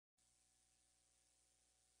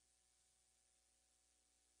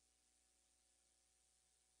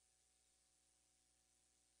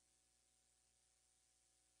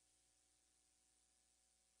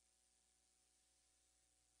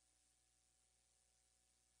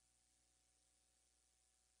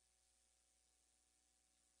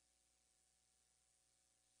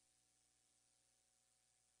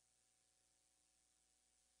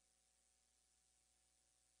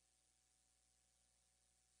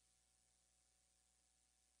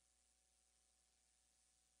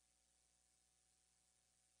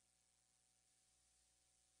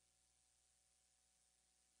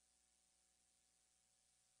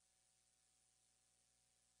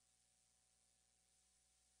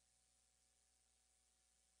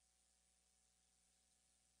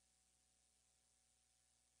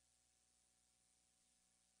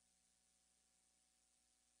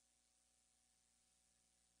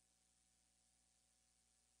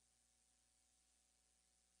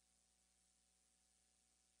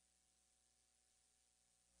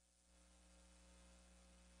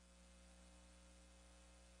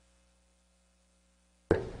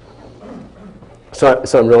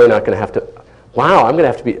So I'm really not going to have to, wow, I'm going to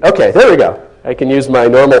have to be, okay, there we go. I can use my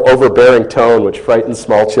normal overbearing tone, which frightens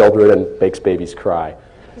small children and makes babies cry.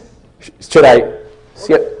 Should I,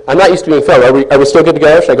 see it? I'm not used to being filmed. Are we still good to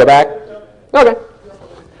go? Should I go back? Okay.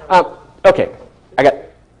 Okay, I got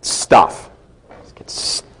stuff.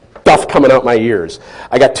 Stuff coming out my ears.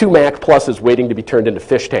 I got 2 Mac Pluses waiting to be turned into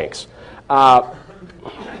fish tanks. I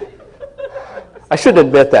shouldn't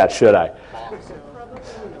admit that, should I?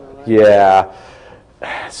 Yeah.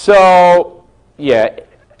 So, yeah,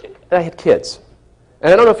 I had kids.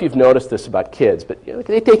 And I don't know if you've noticed this about kids, but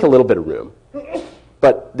they take a little bit of room.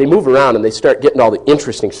 But they move around and they start getting all the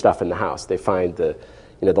interesting stuff in the house. They find the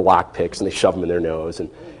lock picks and they shove them in their nose. And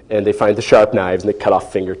they find the sharp knives and they cut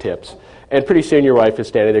off fingertips. And pretty soon your wife is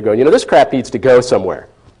standing there going, this crap needs to go somewhere.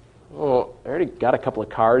 Oh, I already got a couple of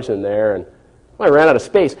cars in there and I ran out of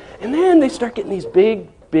space. And then they start getting these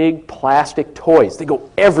big plastic toys. They go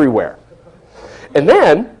everywhere. And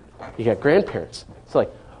then you got grandparents. It's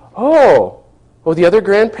like, oh, the other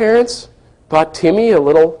grandparents bought Timmy a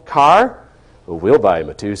little car? Well, we'll buy him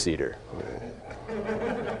a 2-seater.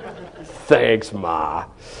 Thanks, Ma.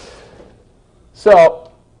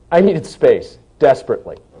 So I needed space,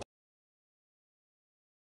 desperately.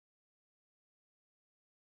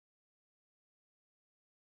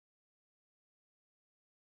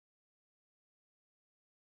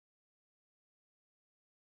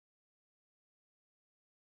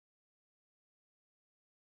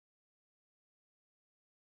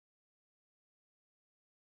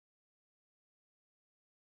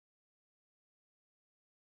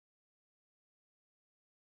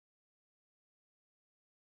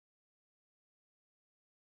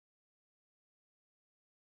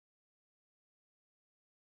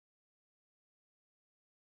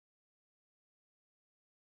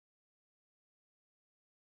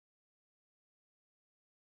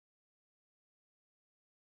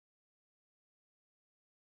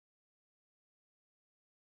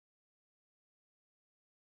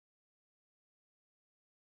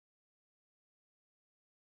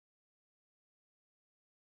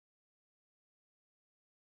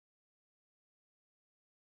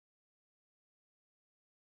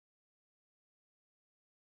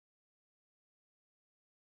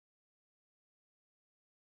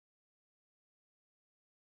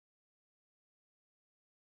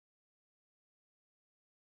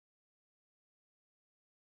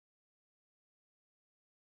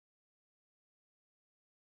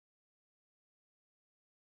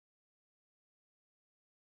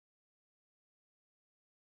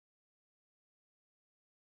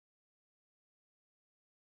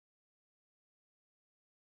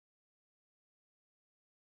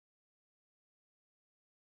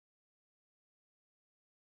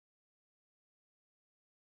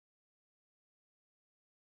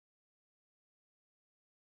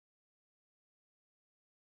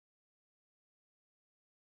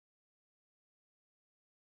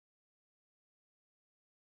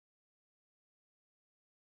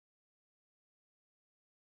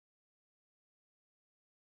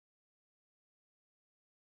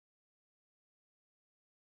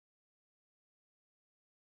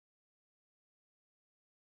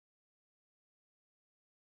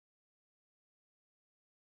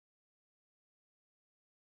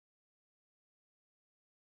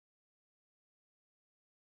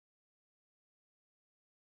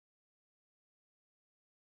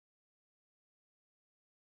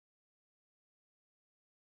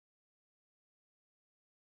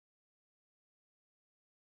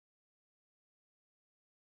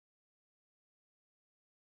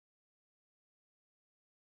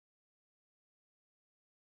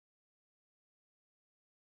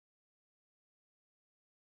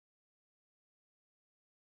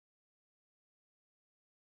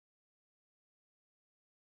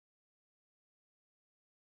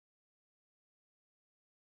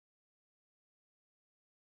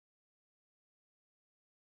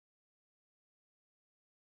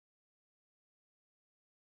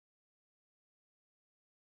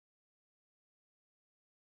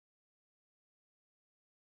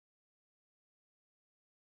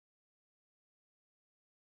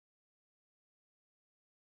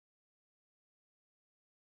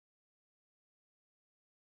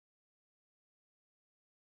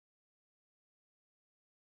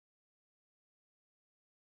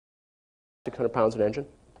 £600 an engine?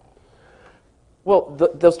 Well,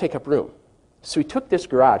 those take up room. So he took this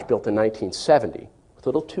garage built in 1970 with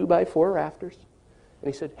little 2x4 rafters,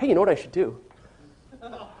 and he said, hey, you know what I should do?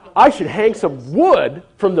 I should hang some wood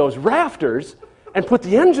from those rafters and put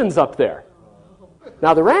the engines up there.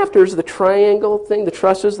 Now the rafters are the triangle thing, the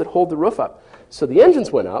trusses that hold the roof up. So the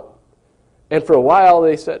engines went up, And for a while,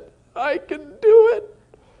 they said, I can do it.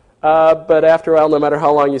 But after a while, no matter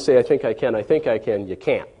how long you say, I think I can, you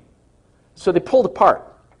can't. So they pulled apart.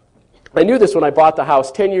 I knew this when I bought the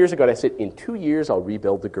house 10 years ago, and I said, in 2 years, I'll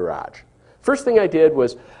rebuild the garage. First thing I did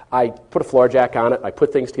was I put a floor jack on it. I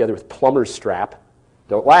put things together with plumber's strap.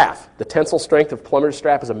 Don't laugh. The tensile strength of plumber's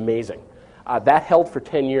strap is amazing. That held for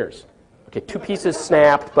 10 years. Okay, 2 pieces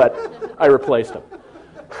snapped, but I replaced them.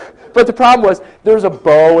 But the problem was there was a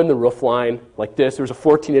bow in the roof line like this. There was a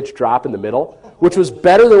 14-inch drop in the middle, which was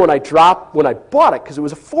better than when I bought it, because it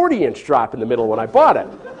was a 40-inch drop in the middle when I bought it.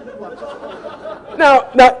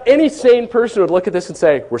 Now, any sane person would look at this and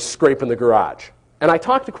say, we're scraping the garage. And I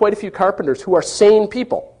talked to quite a few carpenters who are sane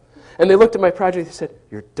people. And they looked at my project and they said,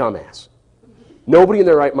 you're a dumbass. Nobody in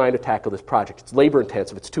their right mind would tackle this project. It's labor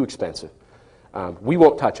intensive. It's too expensive. We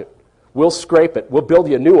won't touch it. We'll scrape it. We'll build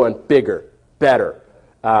you a new one, bigger, better.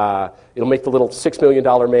 It'll make the little $6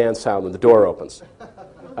 million man sound when the door opens.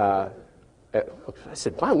 I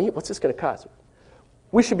said, wow, neat, what's this going to cost?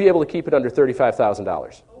 We should be able to keep it under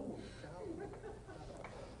 $35,000.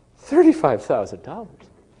 $35,000?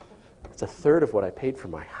 That's a third of what I paid for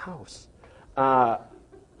my house.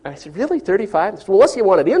 I said, really, 35? Said, well, unless you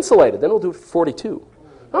want it insulated, then we'll do it for 42.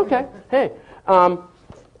 Okay, hey, I'm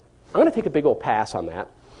going to take a big old pass on that.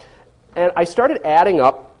 And I started adding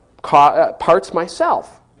up parts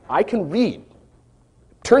myself. I can read.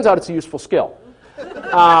 Turns out it's a useful skill.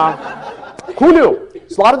 Who knew?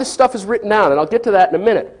 So a lot of this stuff is written down, and I'll get to that in a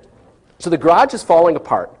minute. So the garage is falling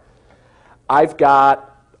apart. I've got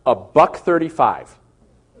a $1.35.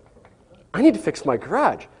 I need to fix my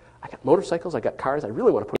garage. I got motorcycles, I got cars, I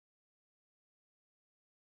really want to put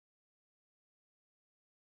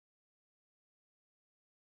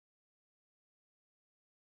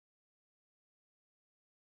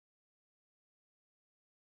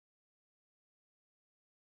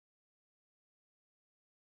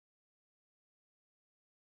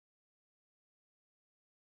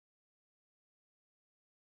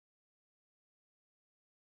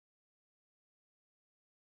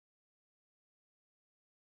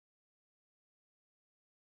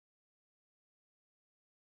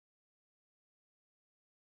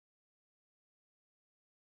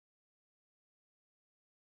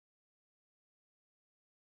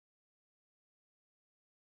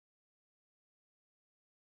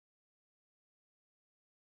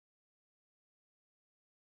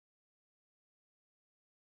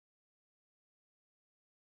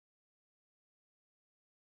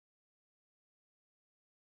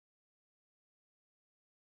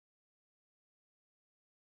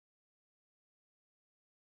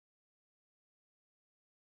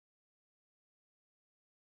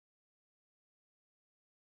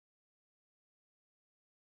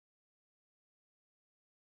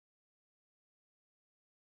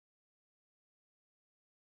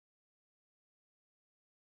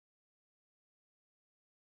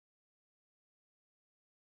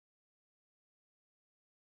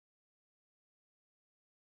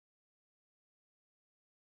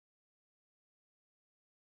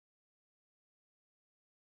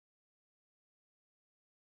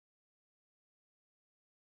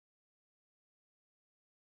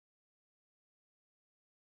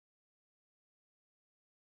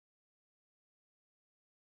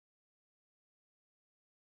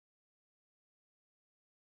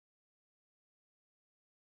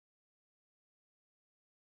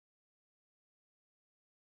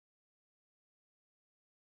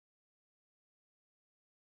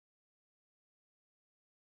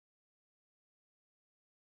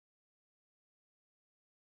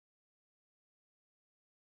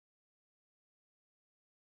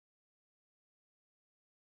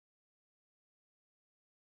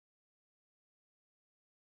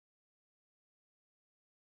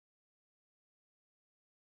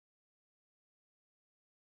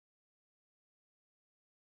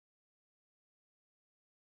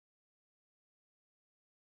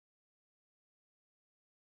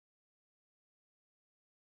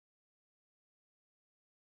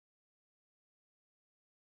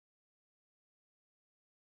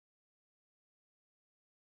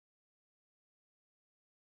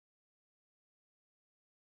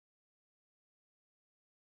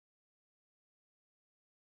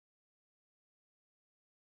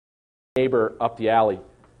neighbor up the alley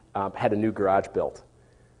had a new garage built.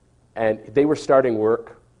 And they were starting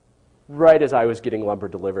work right as I was getting lumber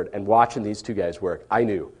delivered, and watching these two guys work, I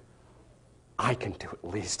knew, I can do at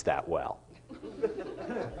least that well.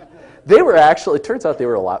 They were actually, it turns out they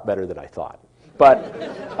were a lot better than I thought. But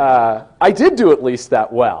I did do at least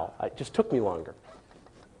that well. It just took me longer.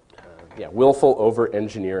 Yeah, willful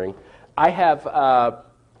over-engineering. I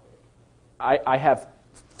I have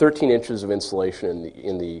 13 inches of insulation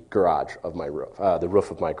in the garage of my roof, the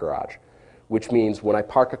roof of my garage, which means when I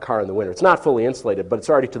park a car in the winter, it's not fully insulated, but it's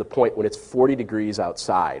already to the point when it's 40 degrees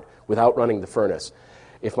outside without running the furnace.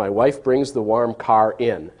 If my wife brings the warm car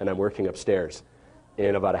in, and I'm working upstairs,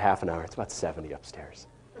 in about a half an hour, it's about 70 upstairs.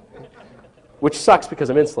 Which sucks because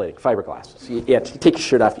I'm insulating, fiberglass. So you itch. You take your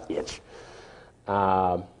shirt off, you itch.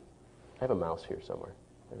 I have a mouse here somewhere.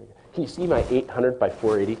 There we go. Can you see my 800 by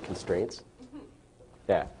 480 constraints?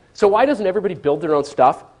 Yeah. So why doesn't everybody build their own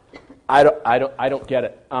stuff? I don't get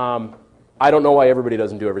it. I don't know why everybody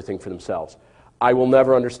doesn't do everything for themselves. I will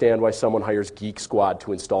never understand why someone hires Geek Squad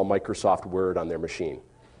to install Microsoft Word on their machine.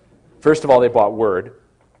 First of all, they bought Word,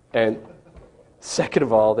 and second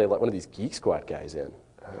of all, they let one of these Geek Squad guys in.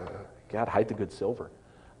 God, hide the good silver.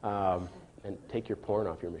 And take your porn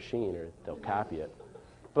off your machine, or they'll copy it.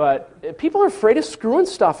 But people are afraid of screwing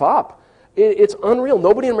stuff up. It's unreal.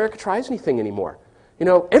 Nobody in America tries anything anymore. You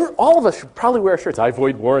know, all of us should probably wear shirts. I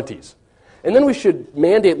void warranties. And then we should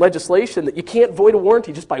mandate legislation that you can't void a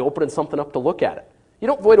warranty just by opening something up to look at it. You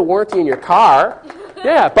don't void a warranty in your car,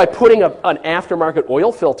 by putting an aftermarket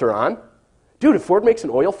oil filter on. Dude, if Ford makes an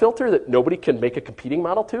oil filter that nobody can make a competing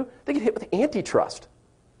model to, they get hit with antitrust.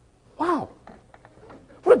 Wow.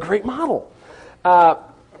 What a great model.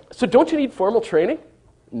 So don't you need formal training?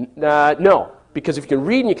 No, because if you can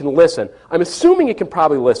read and you can listen, I'm assuming you can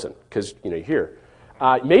probably listen, because you hear.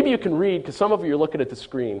 Maybe you can read, because some of you are looking at the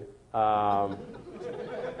screen. If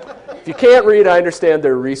you can't read, I understand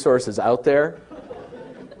there are resources out there.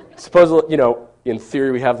 Suppose, in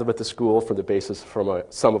theory, we have them at the school for the basis from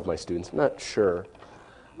some of my students. I'm not sure.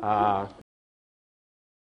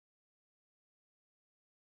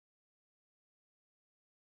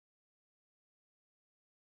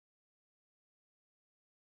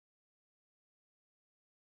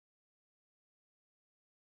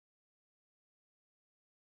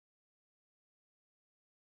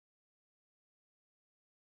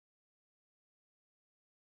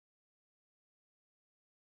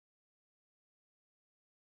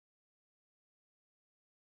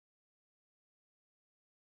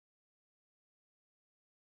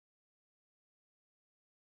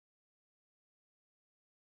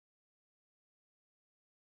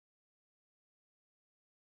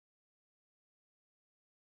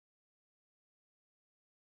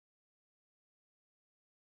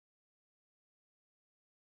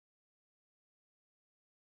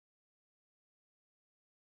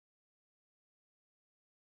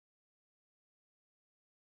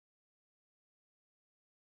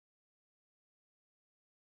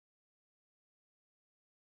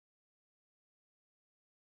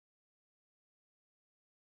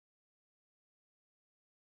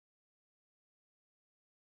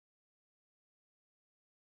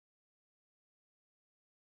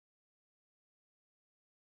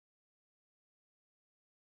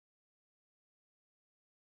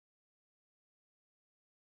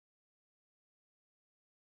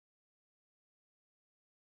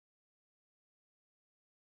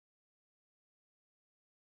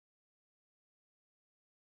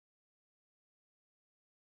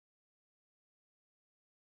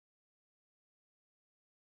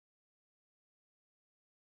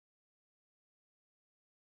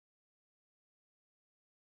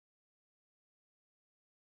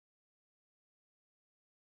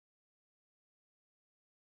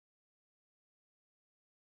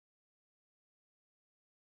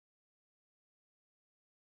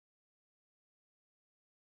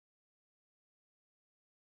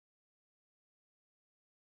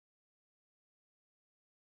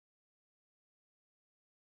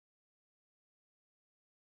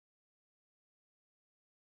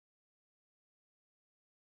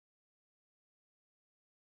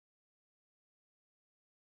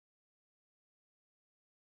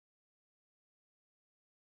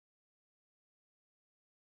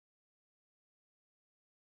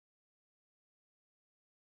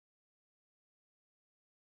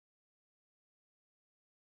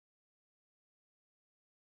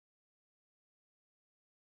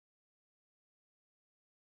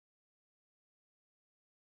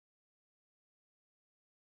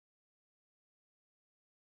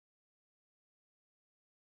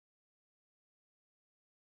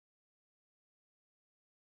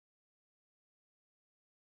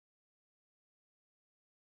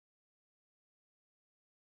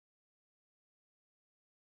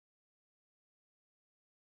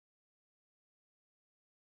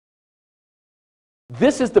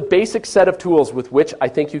 This is the basic set of tools with which I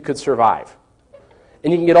think you could survive.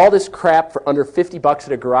 And you can get all this crap for under 50 bucks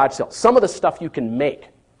at a garage sale. Some of the stuff you can make.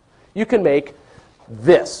 You can make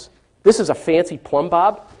this. This is a fancy plumb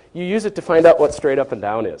bob. You use it to find out what straight up and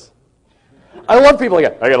down is. I love people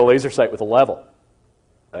like, I got a laser sight with a level.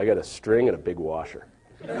 I got a string and a big washer.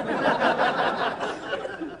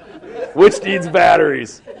 Which needs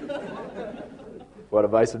batteries? What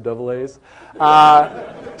advice of double A's?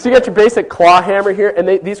 So you got your basic claw hammer here,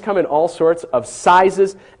 and these come in all sorts of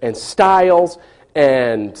sizes and styles.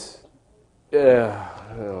 And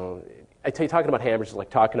I tell you, talking about hammers is like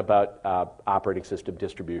talking about operating system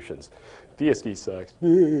distributions. DSD sucks.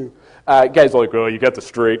 Guys are like, oh, you got the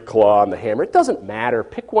straight claw on the hammer. It doesn't matter.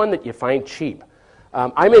 Pick one that you find cheap.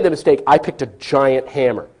 I made the mistake. I picked a giant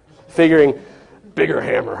hammer, figuring bigger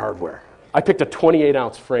hammer hardware. I picked a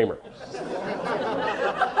 28-ounce framer.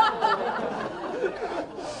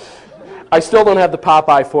 I still don't have the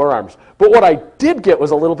Popeye forearms. But what I did get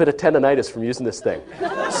was a little bit of tendonitis from using this thing.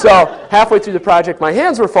 So halfway through the project, my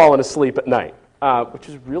hands were falling asleep at night, which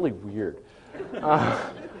is really weird. You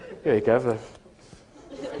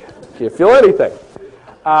can't feel anything.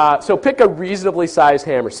 So pick a reasonably sized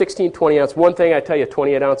hammer, 16, 20 ounce. One thing I tell you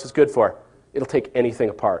 28 ounce is good for, it'll take anything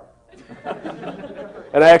apart.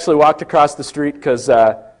 And I actually walked across the street because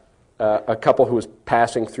a couple who was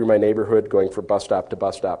passing through my neighborhood going from bus stop to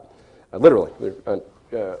bus stop, literally, on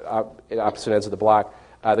opposite ends of the block,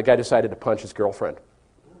 the guy decided to punch his girlfriend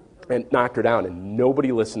and knocked her down, and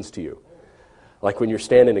nobody listens to you. Like when you're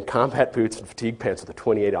standing in combat boots and fatigue pants with a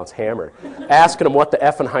 28-ounce hammer, asking them what the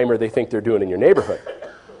Effenheimer they think they're doing in your neighborhood.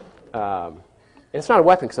 And it's not a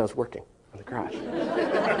weapon because I was working in the garage.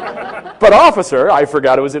 But officer, I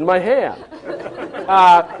forgot it was in my hand.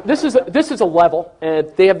 This is a level, and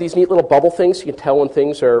they have these neat little bubble things so you can tell when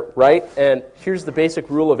things are right. And here's the basic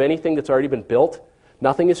rule of anything that's already been built.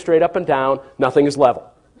 Nothing is straight up and down. Nothing is level.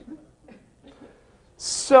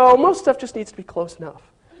 So most stuff just needs to be close enough.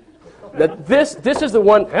 That this is the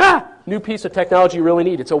one new piece of technology you really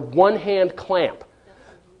need. It's a one-hand clamp.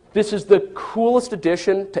 This is the coolest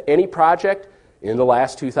addition to any project in the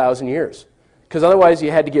last 2,000 years. Because otherwise you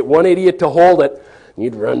had to get one idiot to hold it, and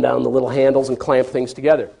you'd run down the little handles and clamp things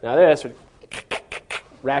together. Now this,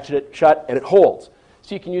 ratchet it shut, and it holds.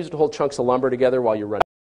 So you can use it to hold chunks of lumber together while you're running.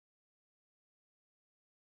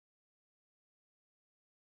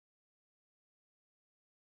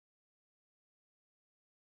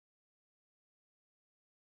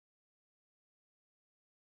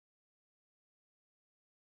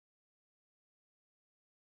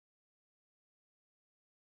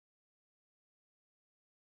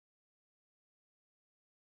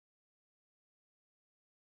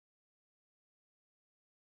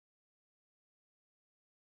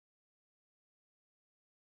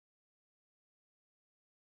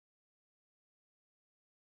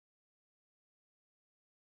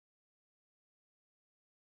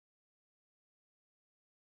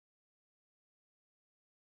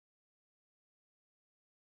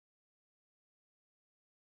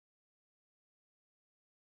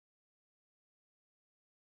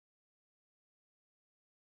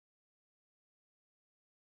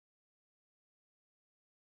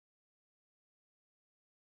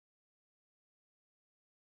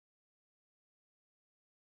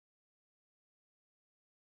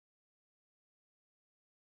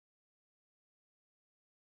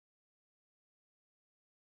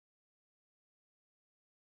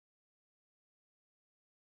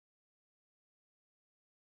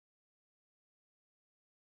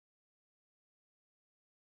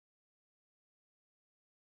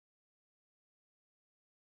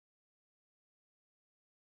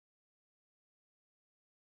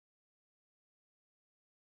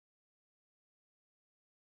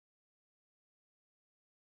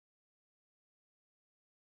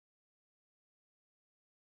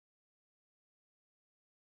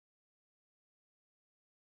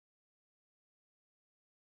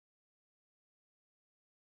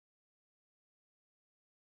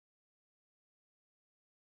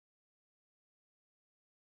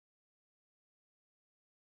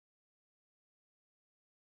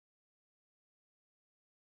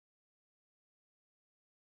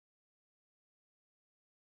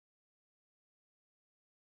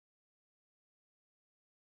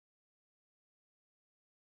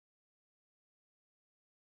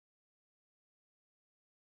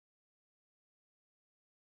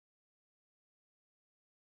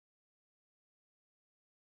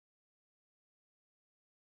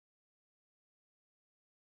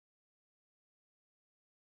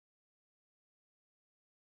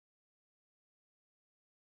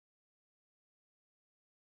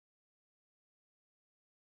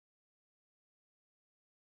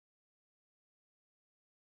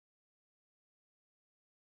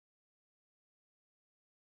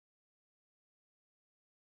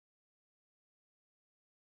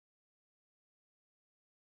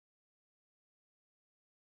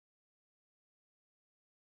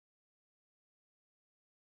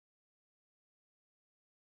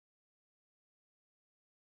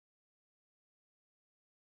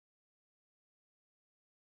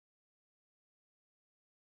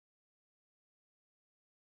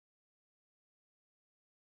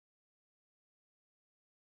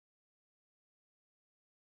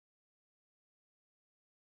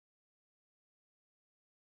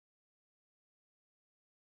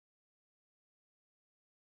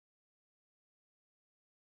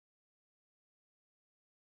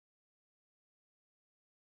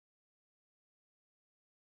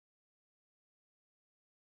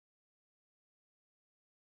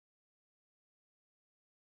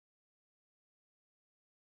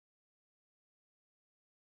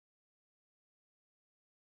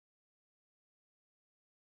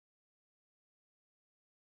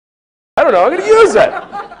 don't know. I'm going to use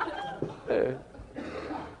it.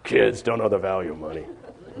 Kids don't know the value of money.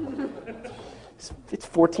 It's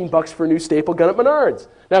 $14 for a new staple gun at Menards.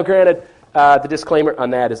 Now, granted, the disclaimer on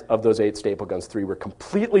that is of those 8 staple guns, 3 were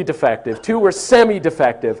completely defective, 2 were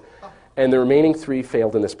semi-defective, and the remaining 3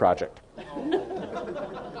 failed in this project.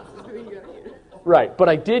 Right, but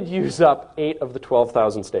I did use up 8 of the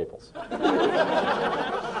 12,000 staples.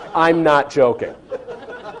 I'm not joking.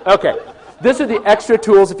 Okay, these are the extra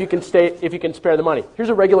tools if you can spare the money. Here's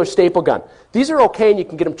a regular staple gun. These are okay and you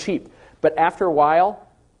can get them cheap, but after a while,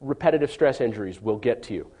 repetitive stress injuries will get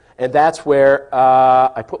to you. And that's where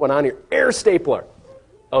I put one on here, air stapler.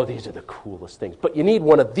 Oh, these are the coolest things. But you need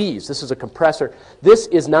one of these. This is a compressor. This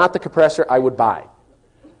is not the compressor I would buy.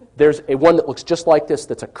 There's one that looks just like this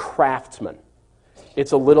that's a Craftsman.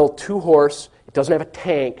 It's a little 2-horse. It doesn't have a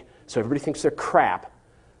tank, so everybody thinks they're crap.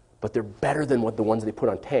 But they're better than the ones they put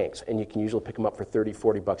on tanks. And you can usually pick them up for $30,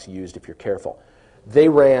 $40 used if you're careful. They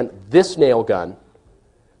ran this nail gun,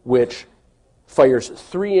 which fires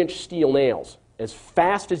 3-inch steel nails as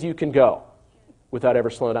fast as you can go without ever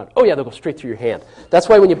slowing down. Oh yeah, they'll go straight through your hand. That's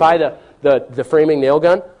why when you buy the framing nail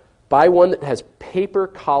gun, buy one that has paper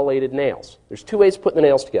collated nails. There's 2 ways of putting the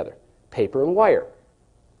nails together, paper and wire.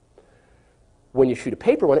 When you shoot a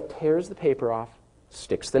paper one, it tears the paper off,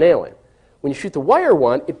 sticks the nail in. When you shoot the wire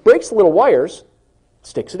one, it breaks the little wires,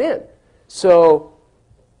 sticks it in. So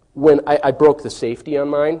when I broke the safety on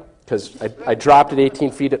mine, because I dropped it 18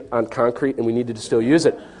 feet on concrete and we needed to still use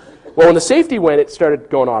it. Well, when the safety went, it started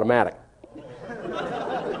going automatic.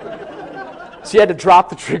 So you had to drop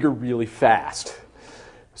the trigger really fast.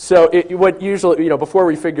 So what usually, before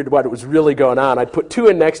we figured what was really going on, I'd put 2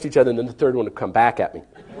 in next to each other and then the third one would come back at me.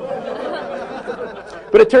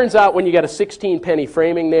 But it turns out when you got a 16-penny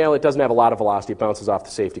framing nail, it doesn't have a lot of velocity. It bounces off the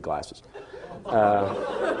safety glasses.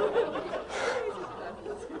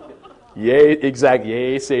 Yay, exactly.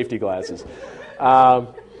 Yay, safety glasses.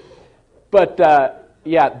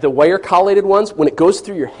 Yeah, the wire collated ones, when it goes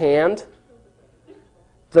through your hand,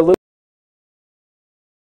 the little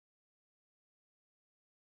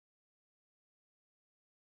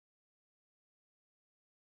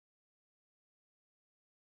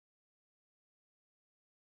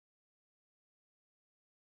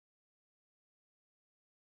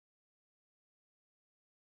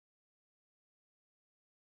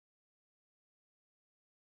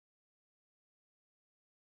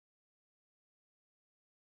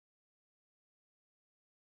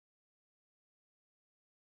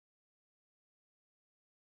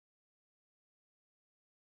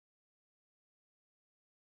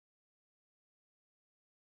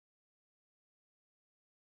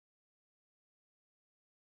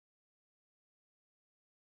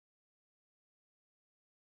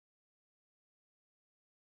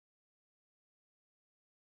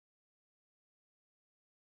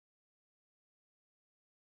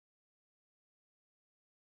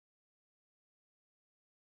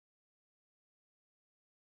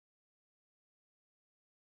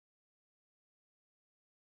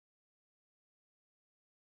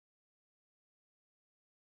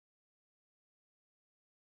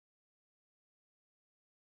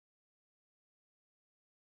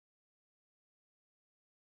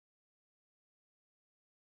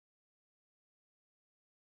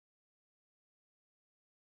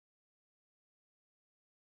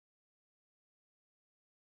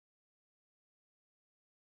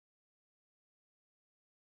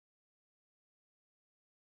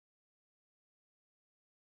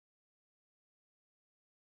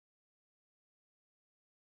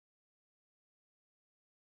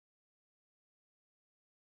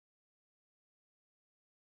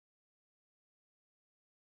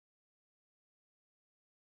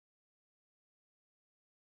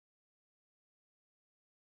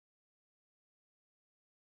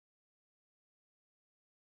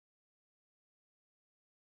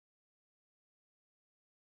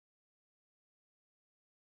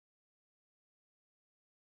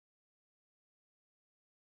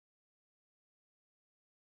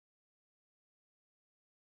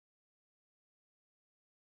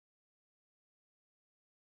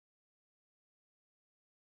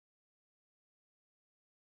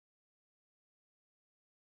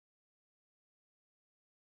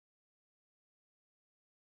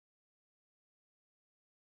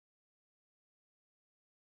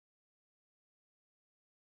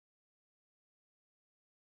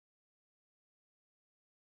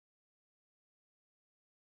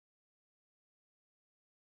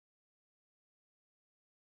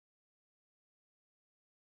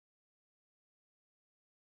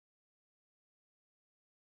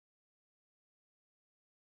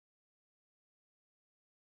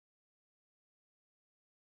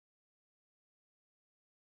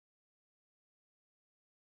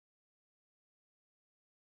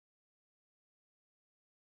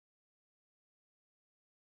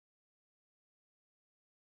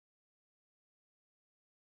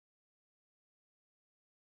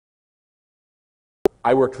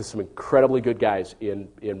I worked with some incredibly good guys in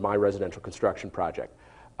my residential construction project.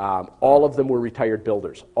 All of them were retired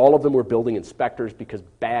builders. All of them were building inspectors because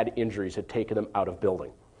bad injuries had taken them out of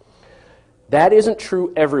building. That isn't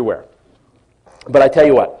true everywhere. But I tell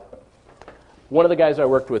you what, one of the guys I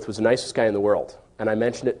worked with was the nicest guy in the world. And I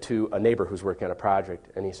mentioned it to a neighbor who's working on a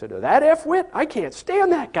project. And he said, that F-wit? I can't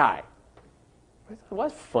stand that guy. I thought, well,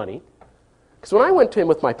 that's funny. Because when I went to him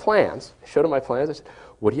with my plans, I showed him my plans, I said,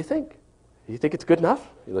 what do you think? Do you think it's good enough?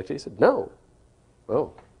 He looked at me and said, no.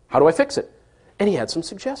 Oh, how do I fix it? And he had some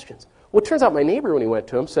suggestions. Well, it turns out my neighbor, when he went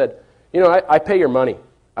to him, said, you know, I pay your money.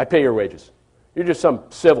 I pay your wages. You're just some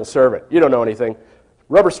civil servant. You don't know anything.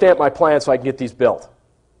 Rubber stamp my plan so I can get these built.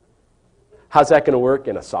 How's that going to work?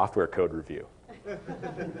 In a software code review.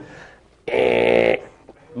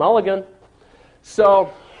 Mulligan.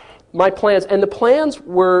 So my plans, and the plans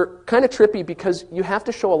were kind of trippy because you have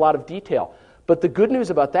to show a lot of detail. But the good news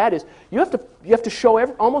about that is you have to show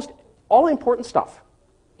almost all the important stuff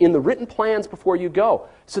in the written plans before you go,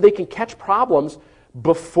 so they can catch problems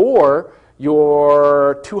before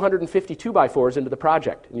your 250 2x4s into the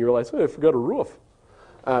project. And you realize, oh, I forgot a roof.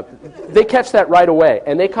 They catch that right away,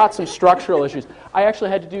 and they caught some structural issues. I actually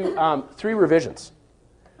had to do 3 revisions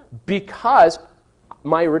because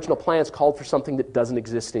my original plans called for something that doesn't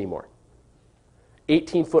exist anymore.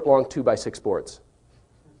 18-foot-long 2x6 boards.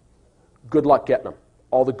 Good luck getting them.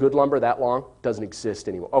 All the good lumber that long doesn't exist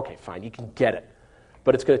anymore. Okay, fine, you can get it.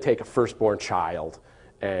 But it's going to take a firstborn child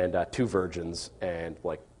and 2 virgins and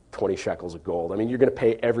like 20 shekels of gold. I mean, you're going to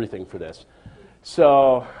pay everything for this.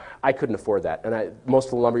 So I couldn't afford that. And most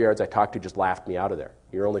of the lumber yards I talked to just laughed me out of there.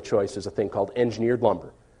 Your only choice is a thing called engineered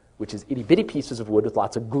lumber, which is itty-bitty pieces of wood with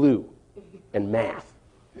lots of glue and math.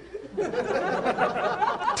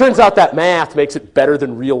 Turns out that math makes it better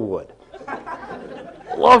than real wood.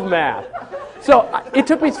 Love math. So it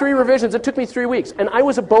took me 3 revisions. It took me 3 weeks. And I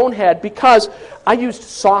was a bonehead because I used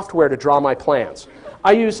software to draw my plans.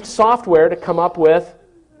 I used software to come up with,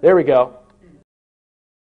 there we go,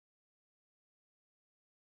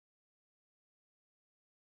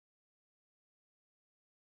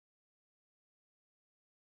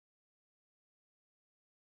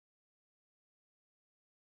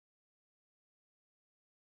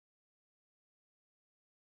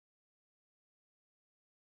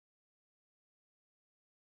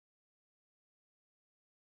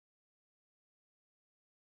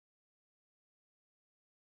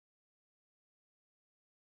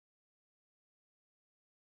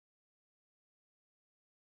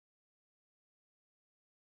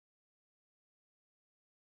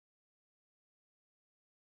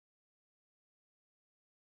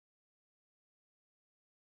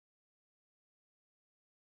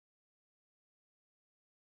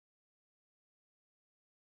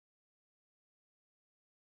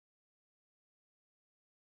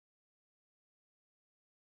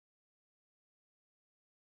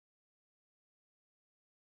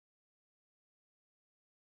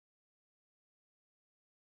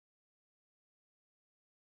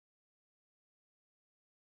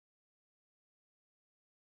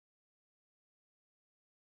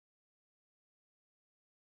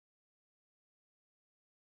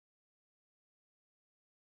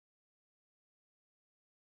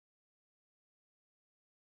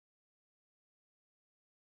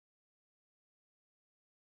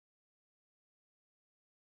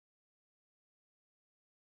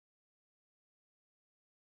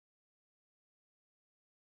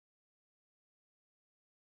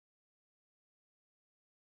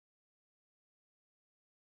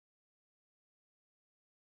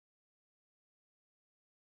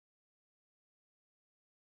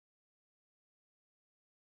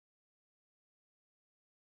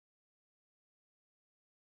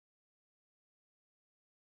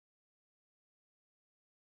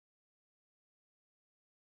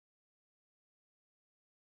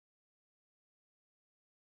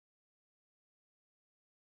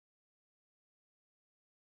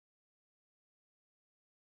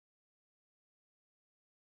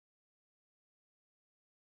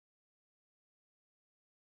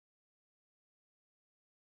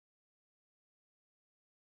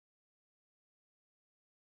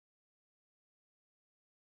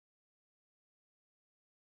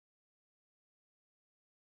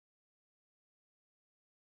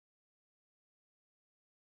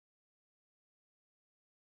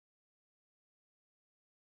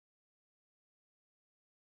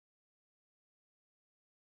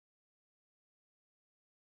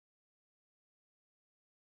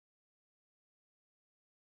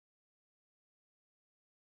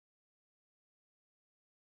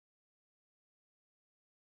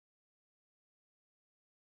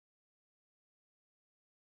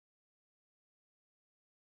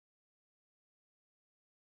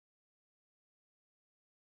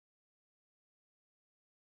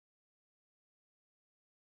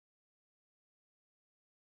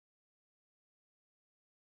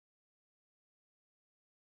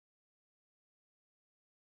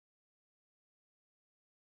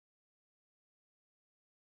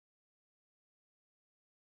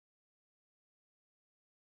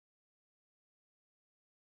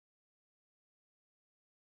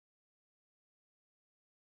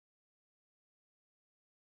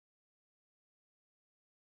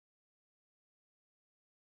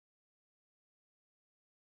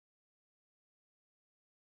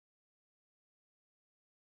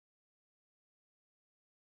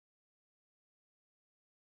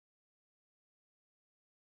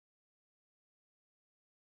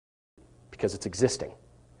 because it's existing.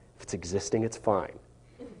 If it's existing, it's fine.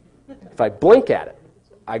 If I blink at it,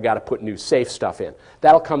 I got to put new safe stuff in.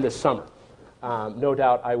 That'll come this summer. No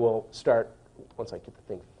doubt I will start once I get the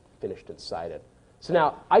thing finished inside it. So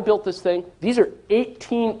now, I built this thing. These are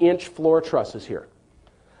 18-inch floor trusses here.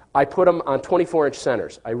 I put them on 24-inch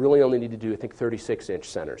centers. I really only need to do, I think, 36-inch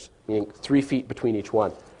centers, meaning 3 feet between each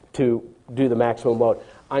one to do the maximum load.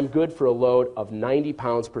 I'm good for a load of 90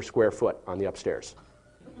 pounds per square foot on the upstairs.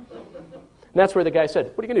 And that's where the guy said,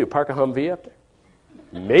 what are you going to do, park a Humvee up there?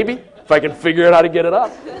 Maybe, if I can figure out how to get it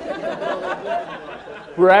up.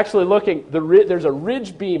 We're actually looking, there's a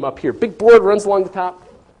ridge beam up here. Big board runs along the top.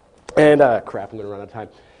 And, crap, I'm going to run out of time.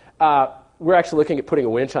 We're actually looking at putting a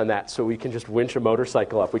winch on that so we can just winch a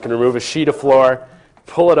motorcycle up. We can remove a sheet of floor,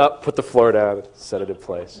 pull it up, put the floor down, set it in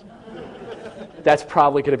place. That's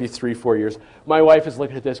probably going to be 3-4 years. My wife is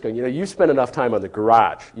looking at this going, you spent enough time on the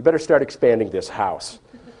garage. You better start expanding this house.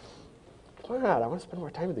 Why not? I want to spend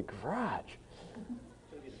more time in the garage.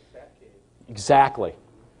 Exactly.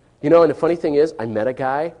 And the funny thing is, I met a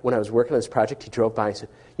guy when I was working on this project. He drove by and said,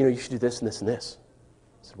 you should do this and this and this.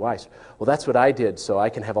 I said, why? Said, well, that's what I did, so I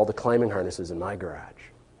can have all the climbing harnesses in my garage.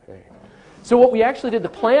 Okay. So what we actually did, the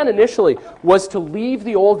plan initially was to leave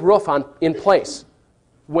the old roof in place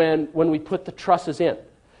when we put the trusses in.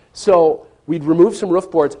 So we'd remove some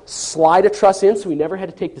roof boards, slide a truss in so we never had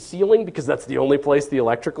to take the ceiling because that's the only place the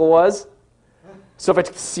electrical was. So if I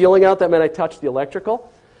took the ceiling out, that meant I touched the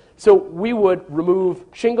electrical. So we would remove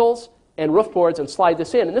shingles and roof boards and slide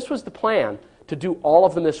this in. And this was the plan, to do all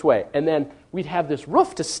of them this way. And then we'd have this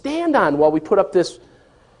roof to stand on while we put up this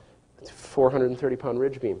 430-pound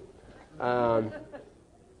ridge beam.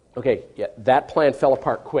 Okay, yeah, that plan fell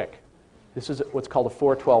apart quick. This is what's called a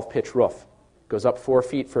 412 pitch roof. Goes up 4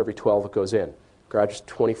 feet for every 12 it goes in. Garage is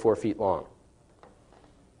 24 feet long.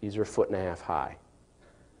 These are 1.5 feet high.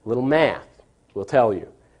 A little math will tell you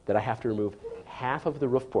that I have to remove half of the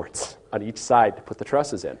roof boards on each side to put the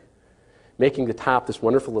trusses in, making the top this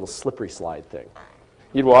wonderful little slippery slide thing.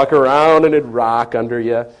 You'd walk around and it'd rock under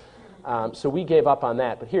you. So we gave up on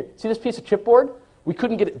that. But here, see this piece of chipboard? We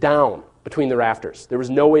couldn't get it down between the rafters. There was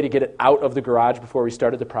no way to get it out of the garage before we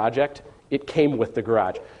started the project. It came with the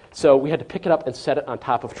garage. So we had to pick it up and set it on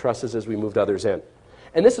top of trusses as we moved others in.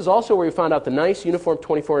 And this is also where we found out the nice uniform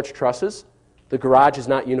 24-inch trusses, the garage is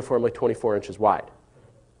not uniformly 24 inches wide.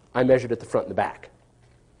 I measured at the front and the back.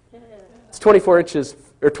 It's 24 inches,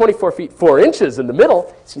 or 24 feet 4 inches in the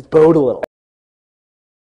middle, so it's bowed a little.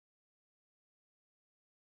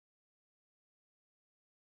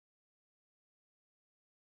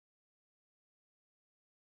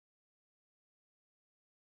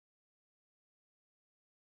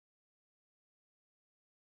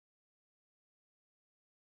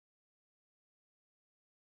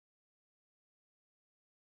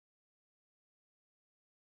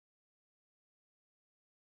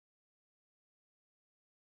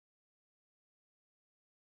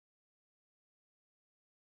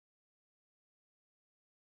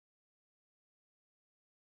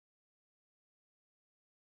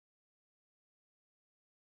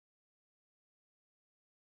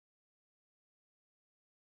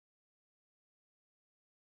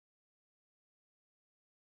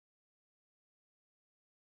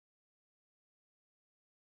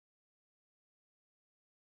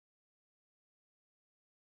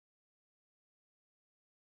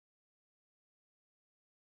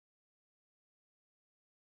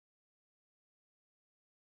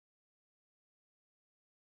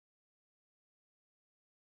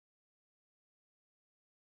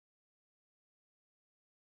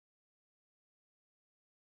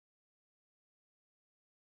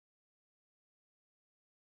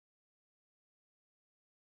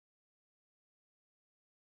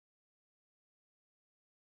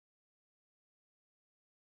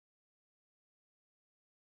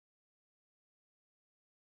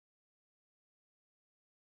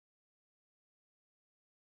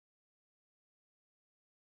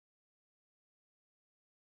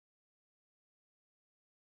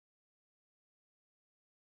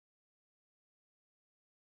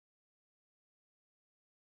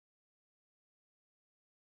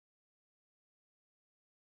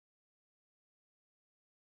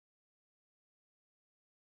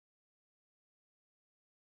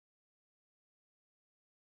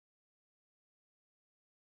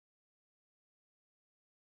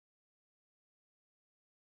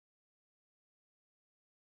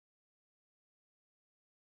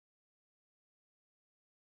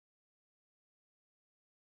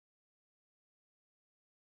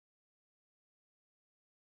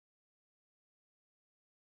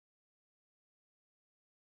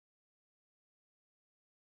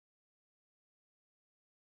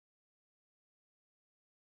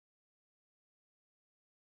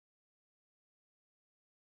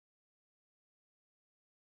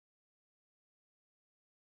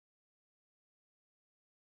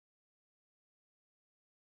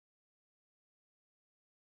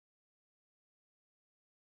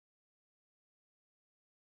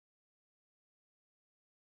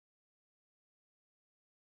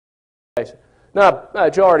 No,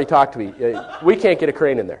 Joe already talked to me. We can't get a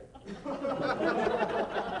crane in there.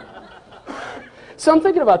 So I'm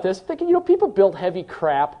thinking about this, thinking, people built heavy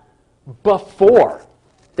crap before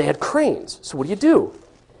they had cranes. So what do?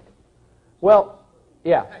 Well,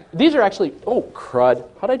 yeah. These are actually, oh, crud.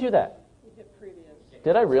 How'd I do that? You hit previous.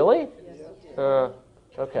 Did I really? Yes.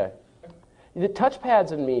 Okay. The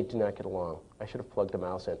touchpads and me do not get along. I should have plugged the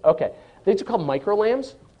mouse in. Okay. These are called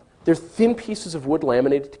microlams. They're thin pieces of wood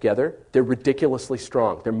laminated together. They're ridiculously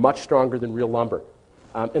strong. They're much stronger than real lumber.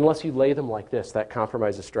 Unless you lay them like this, that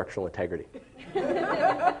compromises structural integrity.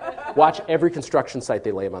 Watch every construction site,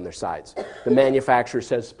 they lay them on their sides. The manufacturer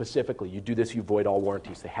says specifically, you do this, you void all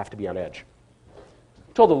warranties. They have to be on edge.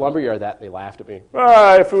 I told the lumberyard that, and they laughed at me.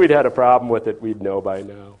 If we'd had a problem with it, we'd know by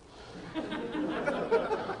now.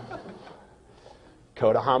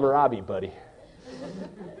 Code of Hammurabi, buddy.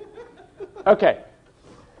 Okay.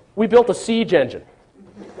 We built a siege engine.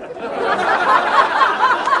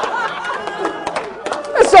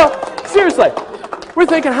 So, seriously, we're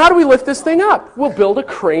thinking, how do we lift this thing up? We'll build a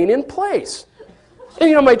crane in place.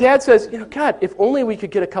 And, my dad says, God, if only we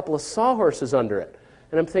could get a couple of sawhorses under it.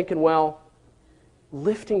 And I'm thinking, well,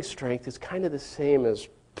 lifting strength is kind of the same as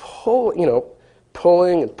pulling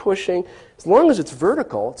and pushing. As long as it's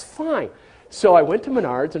vertical, it's fine. So I went to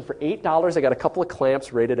Menards, and for $8, I got a couple of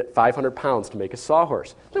clamps rated at 500 pounds to make a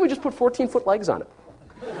sawhorse. Then we just put 14-foot legs on it.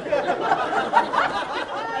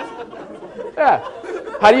 Yeah.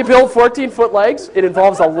 How do you build 14-foot legs? It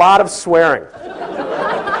involves a lot of swearing.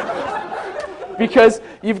 Because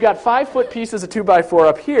you've got 5-foot pieces of 2x4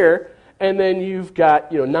 up here, and then you've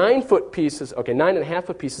got 9-foot pieces,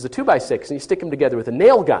 9.5-foot pieces of 2x6, and you stick them together with a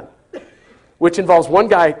nail gun, which involves one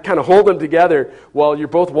guy kind of holding them together while you're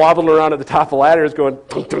both wobbling around at the top of ladders going,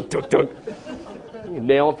 tunk, tunk, tunk, tunk. You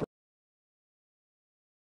nail them.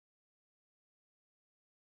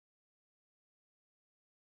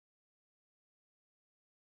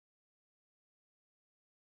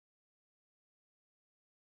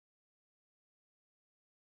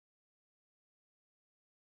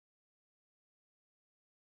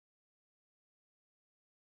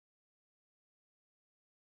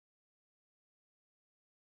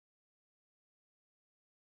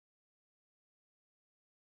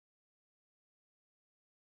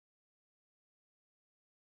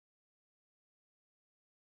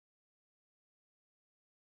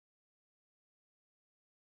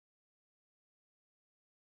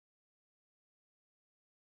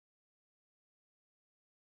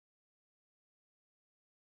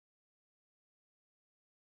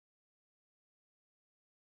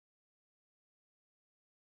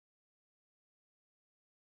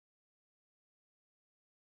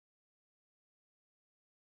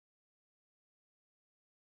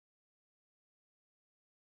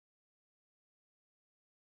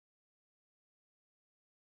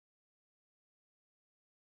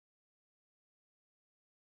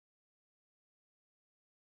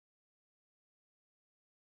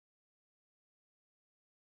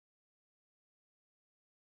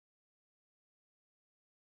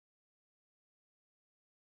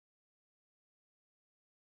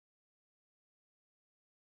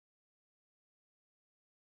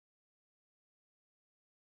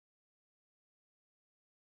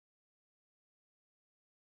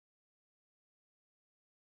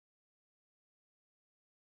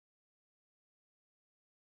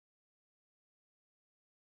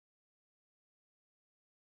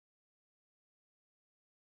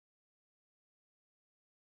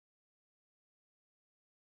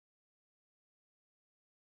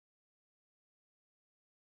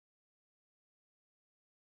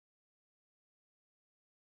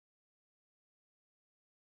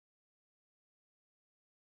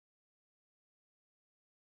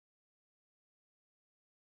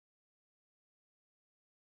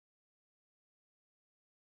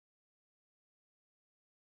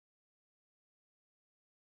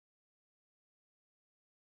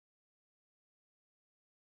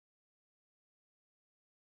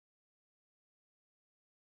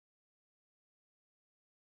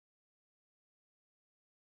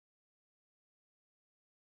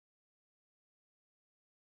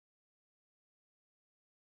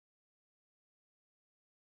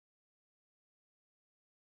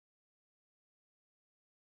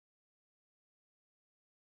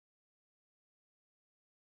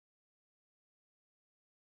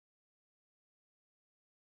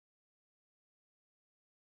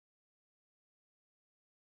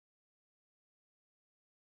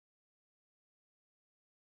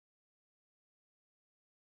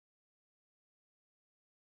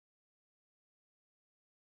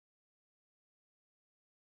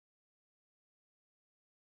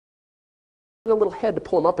 a little head to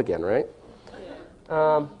pull them up again, right?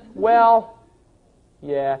 Well,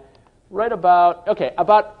 yeah, right about, okay, I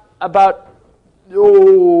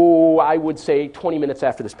would say 20 minutes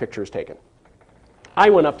after this picture is taken. I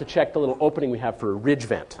went up to check the little opening we have for a ridge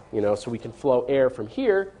vent, so we can flow air from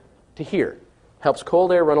here to here. Helps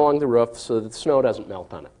cold air run along the roof so that the snow doesn't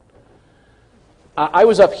melt on it. I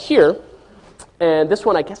was up here, and this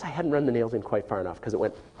one, I guess I hadn't run the nails in quite far enough because it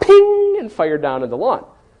went ping and fired down in the lawn,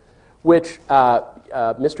 which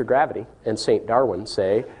Mr. Gravity and St. Darwin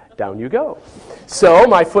say, down you go. So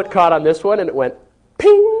my foot caught on this one, and it went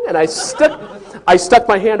ping, and I stuck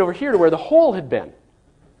my hand over here to where the hole had been.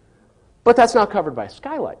 But that's now covered by a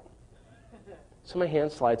skylight. So my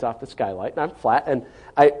hand slides off the skylight, and I'm flat, and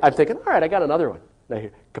I'm thinking, all right, I got another one. And I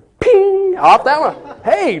hear, ka-ping, off that one.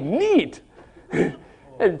 Hey, neat.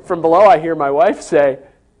 And from below, I hear my wife say,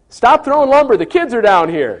 stop throwing lumber, the kids are down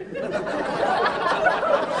here.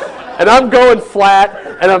 And I'm going flat,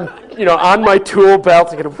 and I'm on my tool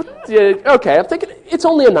belt, thinking, okay, I'm thinking, it's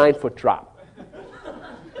only a 9-foot drop.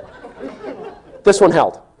 This one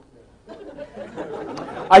held.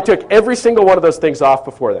 I took every single one of those things off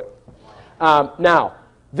before that. Now,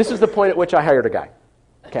 this is the point at which I hired a guy.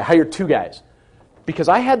 Okay, I hired 2 guys. Because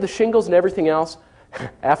I had the shingles and everything else,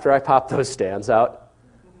 after I popped those stands out,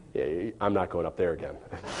 yeah, I'm not going up there again.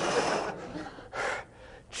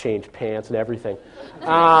 Changed pants and everything.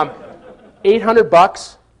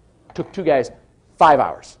 $800, took 2 guys, 5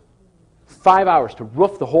 hours. 5 hours to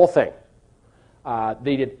roof the whole thing.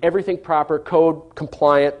 They did everything proper, code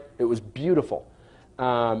compliant. It was beautiful.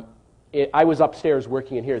 I was upstairs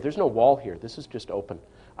working in here. There's no wall here. This is just open.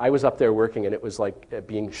 I was up there working, and it was like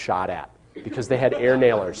being shot at because they had air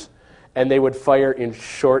nailers. And they would fire in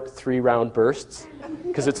short 3-round bursts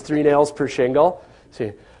because it's 3 nails per shingle.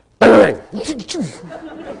 So bang!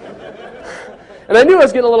 And I knew I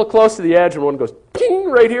was getting a little close to the edge, and one goes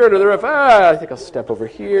ping right here under the roof. I think I'll step over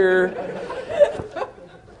here.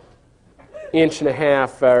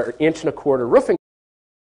 1.5 or 1.25 roofing.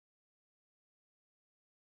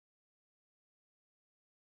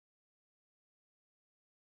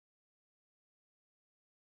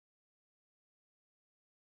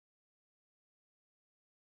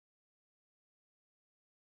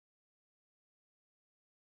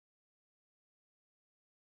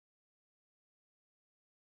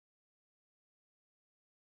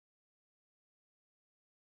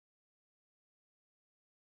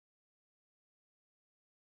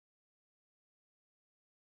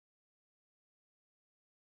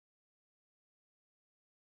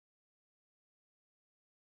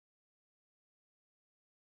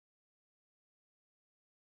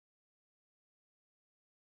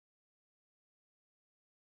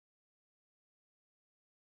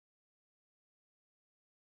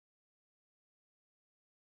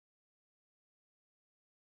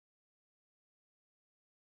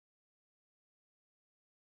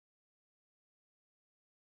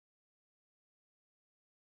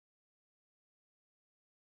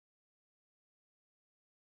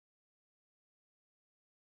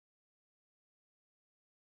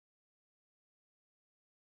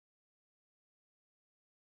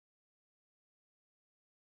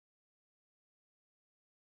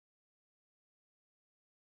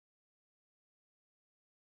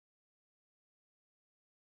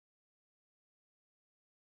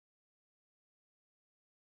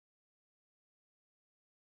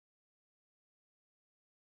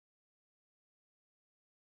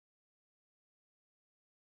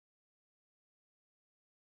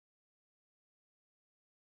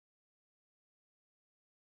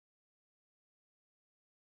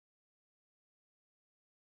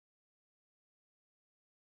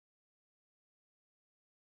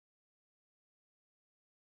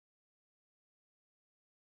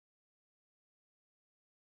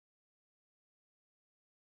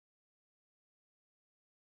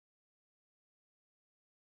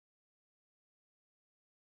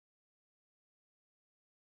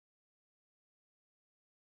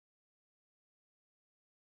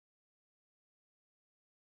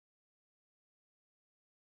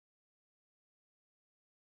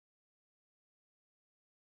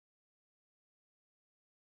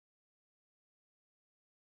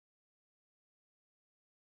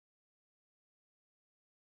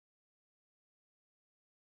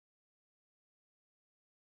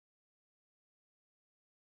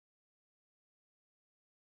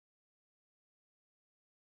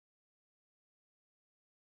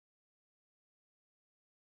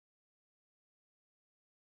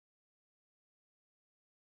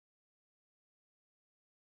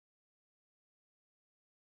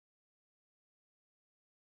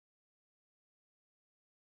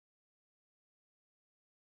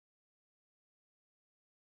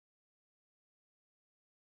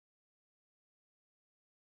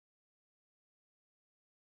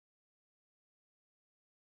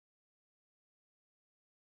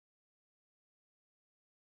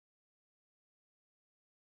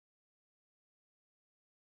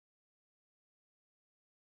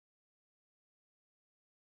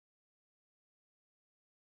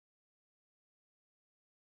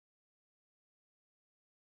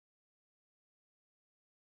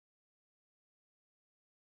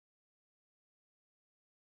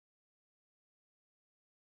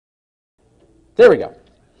 There we go.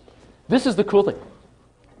 This is the cool thing.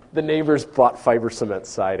 The neighbors bought fiber cement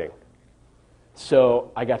siding.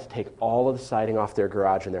 So I got to take all of the siding off their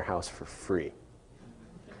garage and their house for free.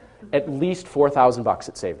 At least $4,000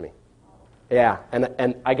 it saved me. Yeah,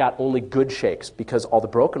 and I got only good shakes because all the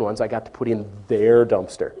broken ones I got to put in their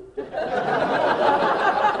dumpster.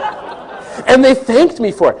 And they thanked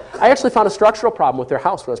me for it. I actually found a structural problem with their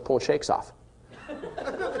house when I was pulling shakes off.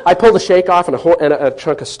 I pulled a shake off and a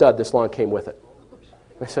chunk of stud this long came with it.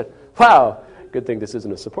 I said, wow, good thing this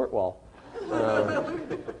isn't a support wall.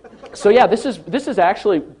 So yeah, this is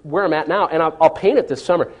actually where I'm at now, and I'll paint it this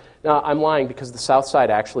summer. Now, I'm lying because the south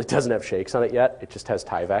side actually doesn't have shakes on it yet. It just has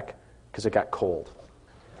Tyvek because it got cold.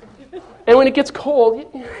 And when it gets cold,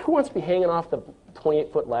 who wants to be hanging off the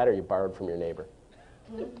 28-foot ladder you borrowed from your neighbor?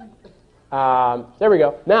 There we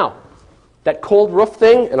go. Now, that cold roof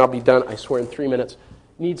thing, and I'll be done, I swear, in 3 minutes,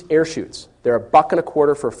 needs air chutes. They're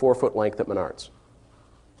 $1.25 for a 4-foot length at Menards.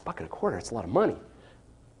 $1.25, it's a lot of money.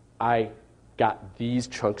 I got these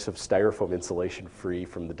chunks of styrofoam insulation free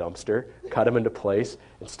from the dumpster, cut them into place,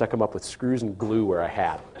 and stuck them up with screws and glue where I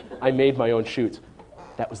had. I made my own chutes.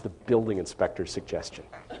 That was the building inspector's suggestion.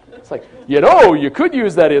 It's like, you could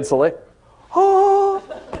use that insulation. Oh,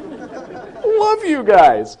 love you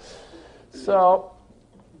guys. So,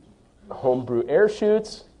 homebrew air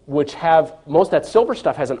chutes, which have, most of that silver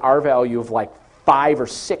stuff has an R value of like 5 or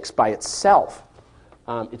 6 by itself.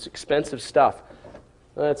 It's expensive stuff.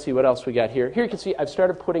 Let's see what else we got here. Here you can see I've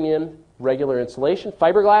started putting in regular insulation.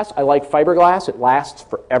 Fiberglass, I like fiberglass. It lasts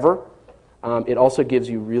forever. It also gives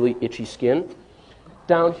you really itchy skin.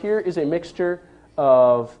 Down here is a mixture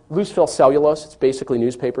of loose fill cellulose. It's basically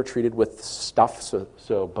newspaper treated with stuff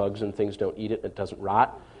so bugs and things don't eat it and it doesn't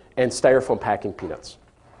rot. And styrofoam packing peanuts.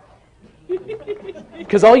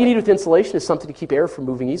 Because all you need with insulation is something to keep air from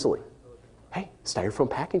moving easily. Hey, styrofoam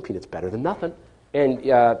packing peanuts, better than nothing. And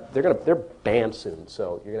they're banned soon,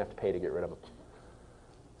 so you're going to have to pay to get rid of them.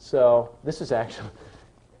 So this is actually,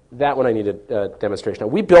 that one I needed a demonstration. Now,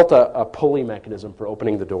 we built a pulley mechanism for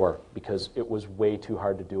opening the door because it was way too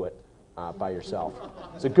hard to do it by yourself.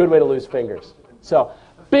 It's a good way to lose fingers. So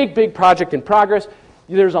big project in progress.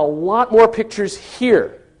 There's a lot more pictures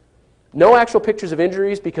here. No actual pictures of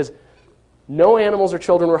injuries because no animals or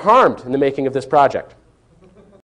children were harmed in the making of this project.